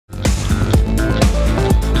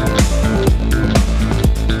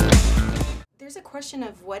question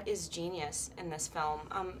of what is genius in this film.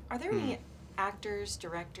 Are there any actors,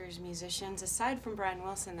 directors, musicians, aside from Brian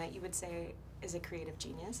Wilson, that you would say is a creative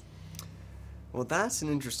genius? Well, that's an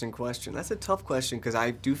interesting question. That's a tough question because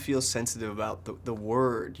I do feel sensitive about the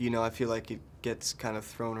word. You know, I feel like it gets kind of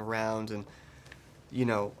thrown around. And, you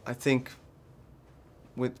know, I think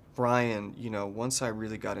with Brian, you know, once I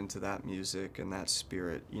really got into that music and that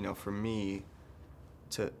spirit, you know, for me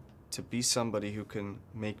to be somebody who can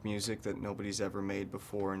make music that nobody's ever made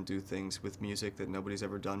before and do things with music that nobody's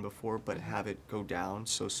ever done before, but have it go down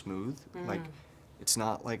so smooth, like, it's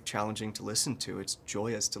not like challenging to listen to, it's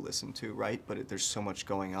joyous to listen to, right? But there's so much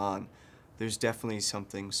going on. There's definitely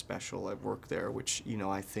something special at work there, which, you know,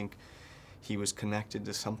 I think he was connected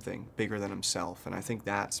to something bigger than himself. And I think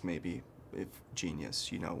that's maybe genius,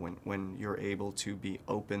 you know, when you're able to be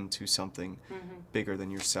open to something bigger than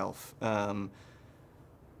yourself.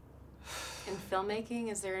 In filmmaking,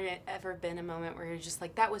 has there ever been a moment where you're just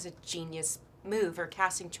like, that was a genius move or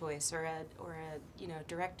casting choice or a you know,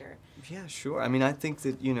 director? Yeah, sure. I mean, I think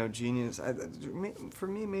that, you know, genius, for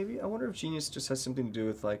me, maybe, I wonder if genius just has something to do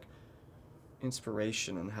with, like,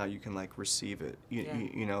 inspiration and how you can, like, receive it,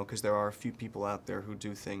 you know, because there are a few people out there who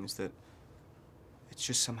do things that it's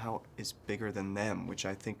just somehow is bigger than them, which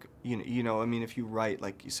I think, you know, I mean, if you write,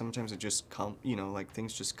 like, sometimes it just you know, like,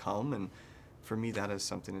 things just come, and for me, that has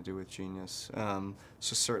something to do with genius. So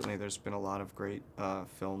certainly there's been a lot of great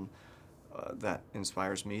film that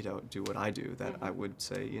inspires me to do what I do that I would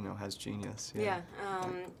say, you know, has genius. Yeah.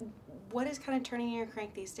 What is kind of turning your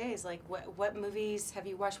crank these days? Like, what movies have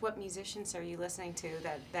you watched? What musicians are you listening to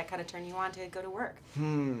that kind of turn you on to go to work?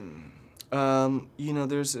 You know,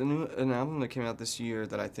 there's an album that came out this year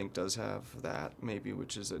that I think does have that, maybe,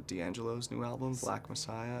 which is D'Angelo's new album, Black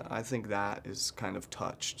Messiah. I think that is kind of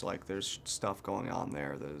touched. Like, there's stuff going on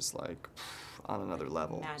there that is, like, on another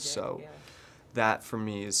level. Magic, so yeah. that, for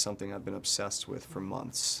me, is something I've been obsessed with for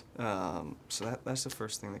months. So that's the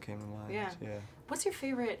first thing that came to mind. Yeah. What's your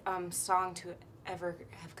favorite song to ever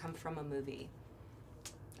have come from a movie?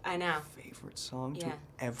 I know. Favorite song Yeah. to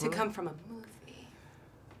ever? To come from a movie.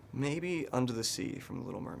 Maybe Under the Sea from The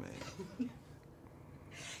Little Mermaid.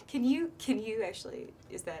 Can you actually,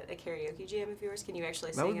 is that a karaoke jam of yours? Can you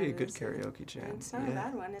actually sing? That would be a Under good the Sea? karaoke jam. It's not a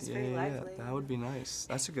bad one. It's very lively. That would be nice.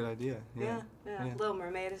 That's a good idea. Yeah. Little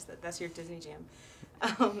Mermaid, that's your Disney jam.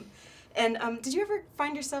 Did you ever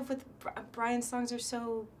find yourself with Brian's songs are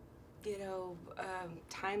so, you know,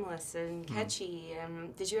 timeless and catchy?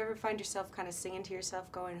 Did you ever find yourself kind of singing to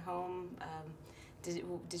yourself going home?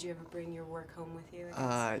 Did you ever bring your work home with you?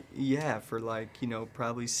 Yeah, for, like, you know,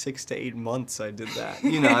 probably 6 to 8 months I did that.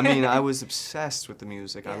 You know, I mean, I was obsessed with the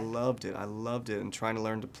music. Yeah. I loved it, and trying to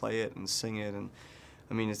learn to play it and sing it. And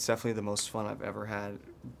I mean, it's definitely the most fun I've ever had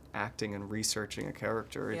acting and researching a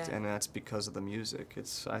character, and that's because of the music.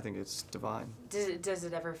 I think it's divine. Does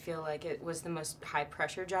it ever feel like it was the most high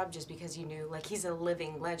pressure job just because you knew, like, he's a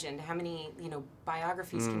living legend? How many, you know,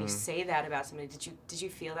 biographies can you say that about somebody? Did you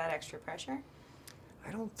feel that extra pressure? I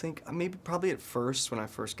don't think, probably at first when I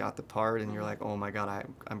first got the part and you're like, oh my God,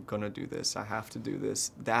 I'm gonna do this, I have to do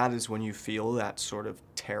this. That is when you feel that sort of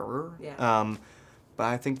terror. Yeah. But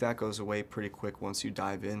I think that goes away pretty quick once you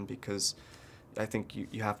dive in, because I think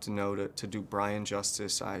you have to know to do Brian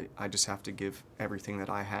justice, I just have to give everything that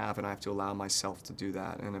I have, and I have to allow myself to do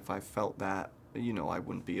that. And if I felt that, you know, I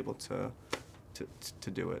wouldn't be able to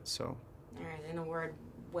do it, so. All right, in a word,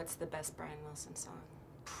 what's the best Brian Wilson song?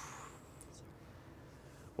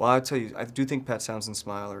 Well, I'll tell you, I do think Pet Sounds and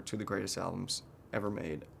Smile are two of the greatest albums ever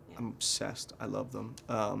made. Yeah. I'm obsessed. I love them.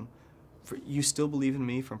 You Still Believe in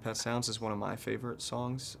Me from Pet Sounds is one of my favorite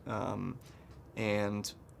songs.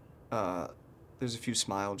 There's a few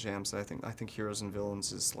Smile jams that I think Heroes and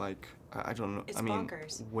Villains is, like, I don't know. It's I mean,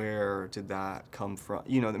 bonkers. Where did that come from?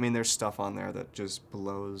 You know, I mean, there's stuff on there that just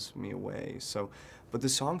blows me away. So, but the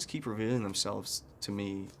songs keep revealing themselves to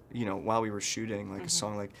me, you know, while we were shooting, like a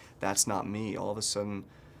song like That's Not Me, all of a sudden,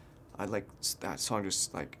 that song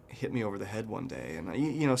just, like, hit me over the head one day, and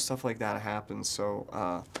you know, stuff like that happens. So,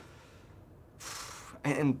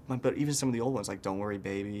 but even some of the old ones, like Don't Worry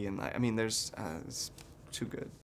Baby, and I mean, it's too good.